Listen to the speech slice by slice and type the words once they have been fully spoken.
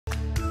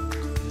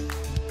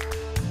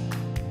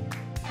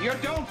You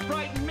don't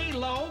frighten me,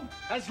 Loeb.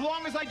 As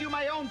long as I do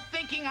my own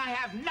thinking, I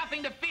have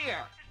nothing to fear.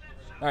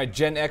 All right,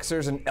 Gen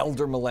Xers and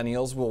elder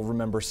millennials will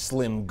remember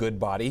Slim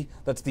Goodbody.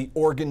 That's the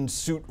organ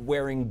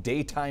suit-wearing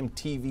daytime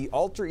TV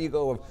alter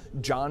ego of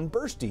John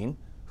Burstein,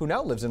 who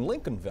now lives in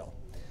Lincolnville.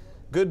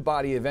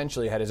 Goodbody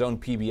eventually had his own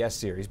PBS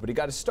series, but he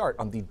got his start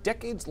on the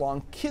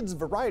decades-long kids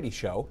variety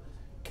show,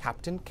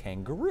 Captain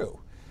Kangaroo.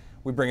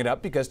 We bring it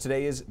up because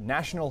today is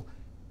National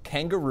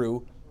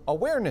Kangaroo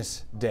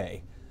Awareness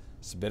Day.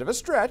 It's a bit of a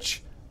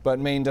stretch, but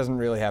Maine doesn't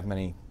really have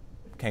many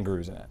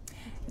kangaroos in it.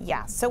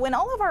 Yeah, so in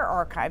all of our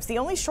archives, the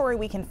only story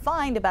we can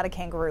find about a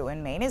kangaroo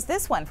in Maine is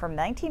this one from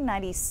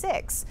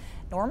 1996.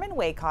 Norman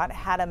Waycott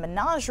had a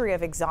menagerie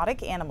of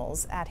exotic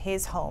animals at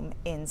his home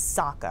in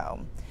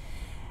Saco.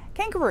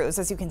 Kangaroos,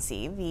 as you can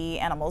see, the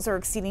animals are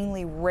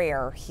exceedingly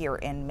rare here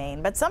in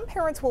Maine, but some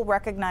parents will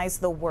recognize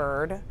the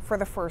word for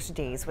the first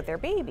days with their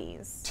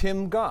babies.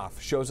 Tim Goff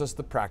shows us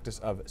the practice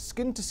of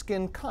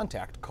skin-to-skin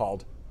contact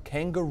called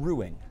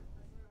kangarooing.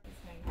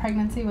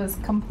 Pregnancy was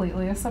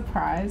completely a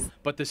surprise.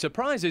 But the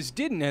surprises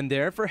didn't end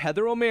there for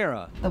Heather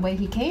O'Mara. The way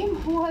he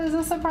came was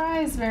a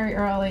surprise very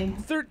early.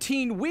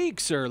 13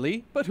 weeks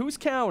early, but who's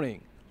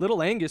counting?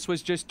 Little Angus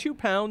was just 2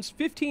 pounds,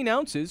 15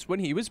 ounces when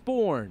he was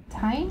born.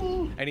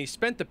 Tiny. And he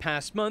spent the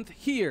past month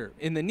here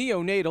in the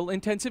Neonatal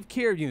Intensive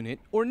Care Unit,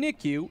 or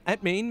NICU,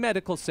 at Maine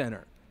Medical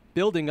Center,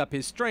 building up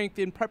his strength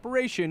in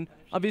preparation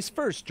of his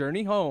first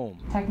journey home.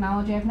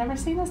 Technology, I've never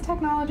seen this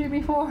technology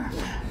before,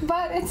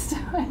 but it's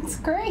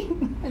great.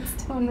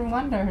 It's doing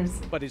wonders.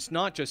 But it's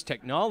not just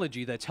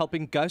technology that's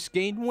helping Gus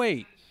gain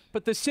weight,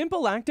 but the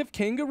simple act of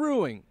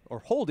kangarooing, or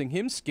holding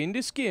him skin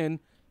to skin,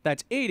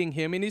 that's aiding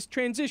him in his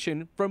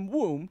transition from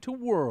womb to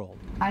world.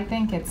 I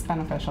think it's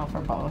beneficial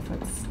for both.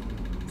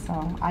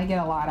 So I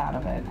get a lot out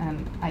of it,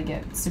 and I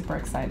get super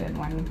excited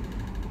when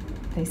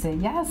they say,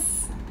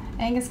 yes,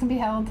 Angus can be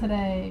held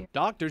today.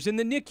 Doctors in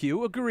the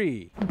NICU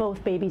agree.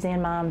 Both babies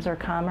and moms are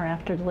calmer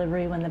after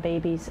delivery when the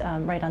baby's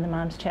right on the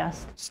mom's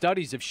chest.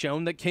 Studies have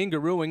shown that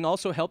kangarooing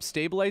also helps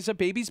stabilize a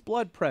baby's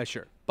blood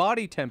pressure,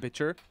 body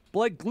temperature,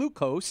 blood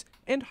glucose,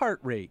 and heart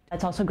rate.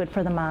 It's also good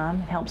for the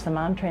mom. It helps the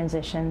mom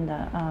transition,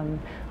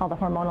 all the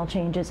hormonal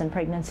changes in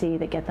pregnancy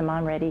that get the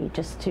mom ready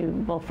just to,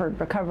 well, for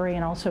recovery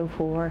and also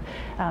for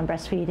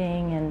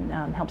breastfeeding,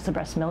 and helps the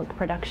breast milk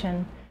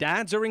production.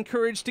 Dads are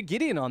encouraged to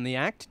get in on the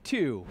act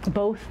too.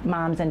 Both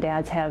moms and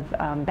dads have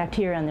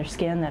bacteria on their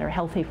skin that are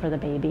healthy for the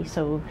baby,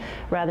 so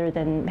rather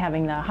than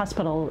having the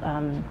hospital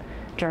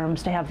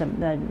germs, to have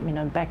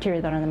the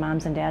bacteria that are on the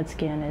mom's and dad's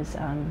skin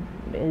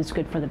is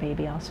good for the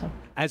baby also.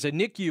 As a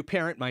NICU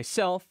parent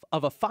myself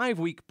of a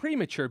 5-week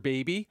premature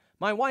baby,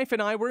 my wife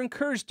and I were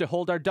encouraged to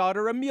hold our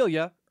daughter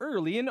Amelia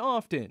early and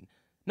often,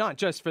 not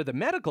just for the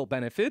medical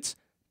benefits,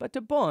 but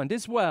to bond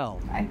as well.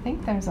 I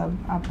think there's a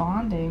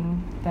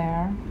bonding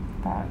there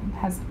that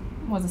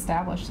was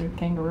established through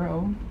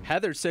Kangaroo.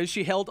 Heather says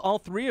she held all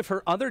 3 of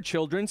her other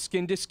children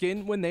skin to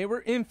skin when they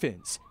were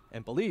infants,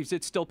 and believes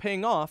it's still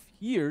paying off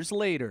years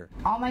later.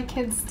 All my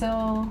kids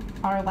still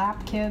are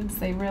lap kids.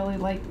 They really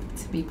like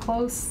to be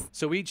close.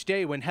 So each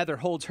day when Heather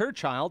holds her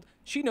child,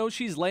 she knows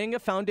she's laying a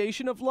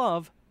foundation of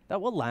love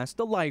that will last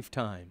a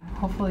lifetime.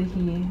 Hopefully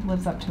he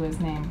lives up to his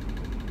name,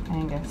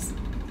 Angus.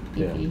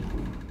 Yeah.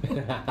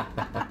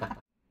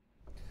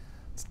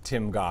 It's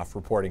Tim Goff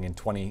reporting in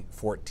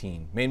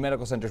 2014. Maine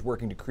Medical Center is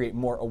working to create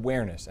more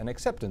awareness and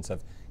acceptance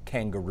of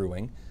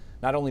kangarooing,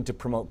 not only to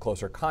promote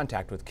closer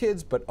contact with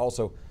kids, but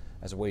also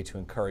as a way to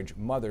encourage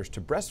mothers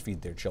to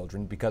breastfeed their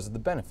children because of the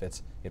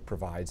benefits it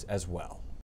provides as well.